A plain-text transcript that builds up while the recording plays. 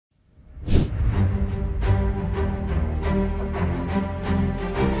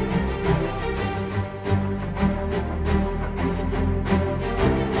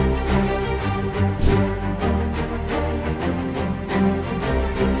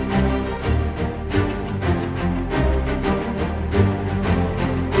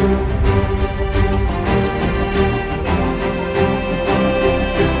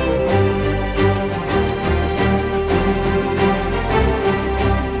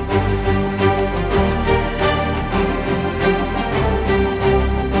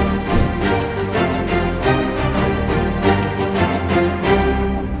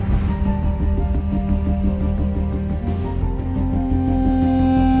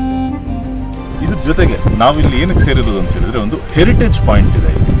ಜೊತೆಗೆ ನಾವಿಲ್ಲಿ ಏನಕ್ಕೆ ಸೇರಿರೋದು ಅಂತ ಹೇಳಿದ್ರೆ ಒಂದು ಹೆರಿಟೇಜ್ ಪಾಯಿಂಟ್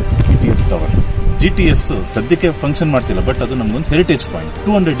ಇದೆ ಇಲ್ಲಿ GTS ಟವರ್. GTS ಸದ್ಯಕ್ಕೆ ಫಂಕ್ಷನ್ ಮಾಡ್ತಿಲ್ಲ, ಬಟ್ ಅದು ನಮಗೊಂದು heritage point.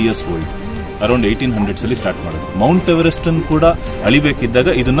 200 years old, around 1800s ಅಲ್ಲಿ ಸ್ಟಾರ್ಟ್ ಮಾಡೋದು. ಮೌಂಟ್ ಎವರೆಸ್ಟ್ ಅನ್ನು ಕೂಡ ಅಳಿಬೇಕಿದ್ದಾಗ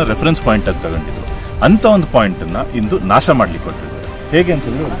ಇದನ್ನ ರೆಫರೆನ್ಸ್ ಪಾಯಿಂಟ್ ಆಗಿ ತಗೊಂಡಿದ್ರು. ಅಂತ ಒಂದು ಪಾಯಿಂಟ್ ಅನ್ನ ಇಂದು ನಾಶ ಮಾಡ್ಲಿಕ್ಕೆ ಕೊಟ್ಟಿದ್ದಾರೆ. ಹೇಗೆ ಅಂತ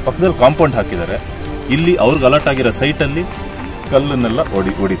ಹೇಳಿದ್ರೆ ಪಕ್ಕದಲ್ಲಿ ಕಾಂಪೌಂಡ್ ಹಾಕಿದ್ದಾರೆ. ಇಲ್ಲಿ ಅವ್ರಿಗೆ ಅಲರ್ಟ್ ಆಗಿರೋ ಸೈಟ್ ಅಲ್ಲಿ ಕಲ್ಲನ್ನೆಲ್ಲ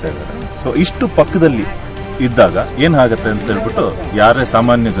ಹೊಡಿತಾ ಇದ್ದಾರೆ. ಸೊ ಇಷ್ಟು ಪಕ್ಕದಲ್ಲಿ ಇದ್ದಾಗ ಏನಾಗುತ್ತೆ ಅಂತ ಹೇಳ್ಬಿಟ್ಟು ಯಾರೇ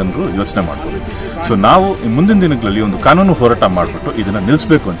ಸಾಮಾನ್ಯ ಜನರು ಯೋಚನೆ ಮಾಡ್ಬೋದು. ಸೊ ನಾವು ಮುಂದಿನ ದಿನಗಳಲ್ಲಿ ಒಂದು ಕಾನೂನು ಹೋರಾಟ ಮಾಡಿಬಿಟ್ಟು ಇದನ್ನ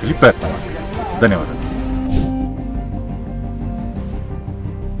ನಿಲ್ಲಿಸಬೇಕು ಅಂತ ಹೇಳಿ ಪ್ರಯತ್ನ ಮಾಡ್ತೀವಿ. ಧನ್ಯವಾದ.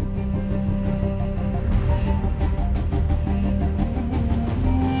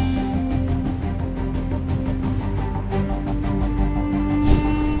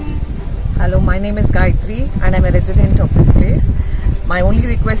 Hello, my name is Gayatri and I'm a resident of this place. My only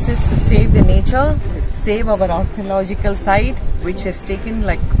request is to save the nature, save our archaeological site, which has taken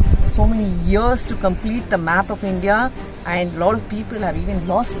like so many years to complete the map of India, and a lot of people have even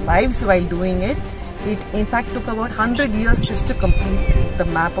lost lives while doing it. It in fact took about 100 years just to complete the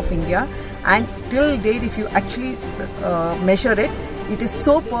map of India, and till date if you actually measure it, it is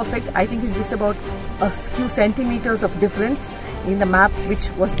so perfect. I think it's just about a few centimeters of difference in the map which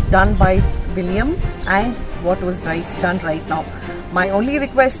was done by William and what was done right now. My only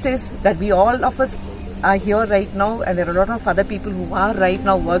request is that we all of us are here right now, and there are a lot of other people who are right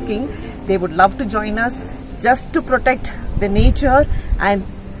now working. They would love to join us just to protect the nature, and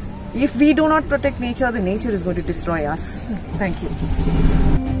if we do not protect nature, the nature is going to destroy us. Thank you.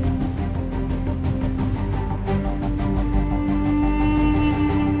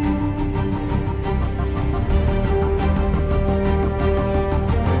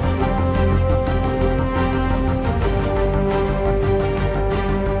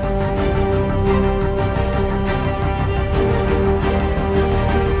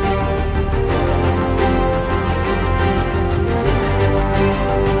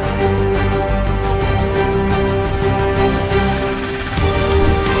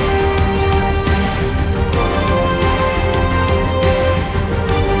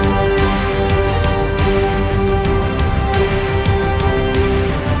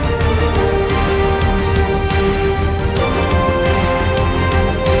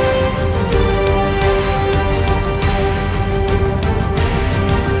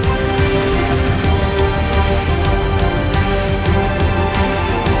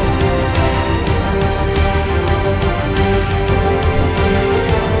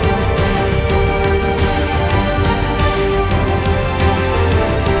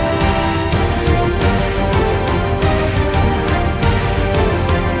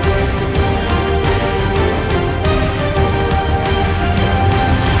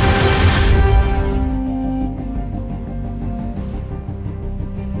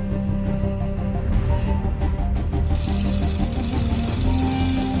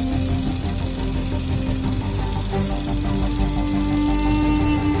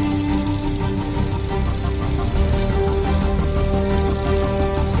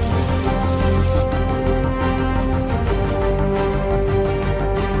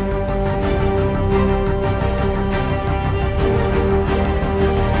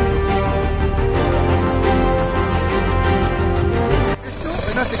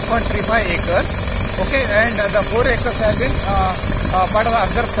 Acres, okay, and the 4 acres have been part of the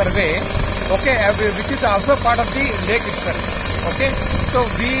observed survey, okay, which is also part of the lake itself, okay. So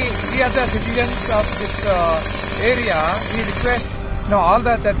we as the citizens of this area, we request all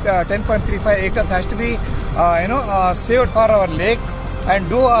the 10.35 acres has to be saved for our lake, and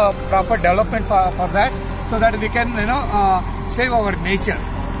do a proper development for that, so that we can save our nature.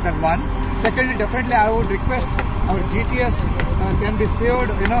 That's one. Secondly, definitely I would request our GTS can be saved.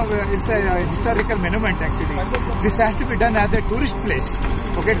 It's a historical monument actually. This has to be done as a tourist place.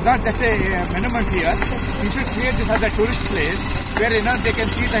 Okay, it's not just a monument here. We should create this as a tourist place where they can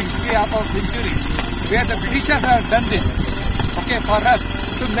see the history of our centuries, where the Britishers have done this. Okay, for us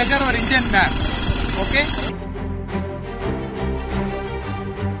to measure our Indian map. Okay.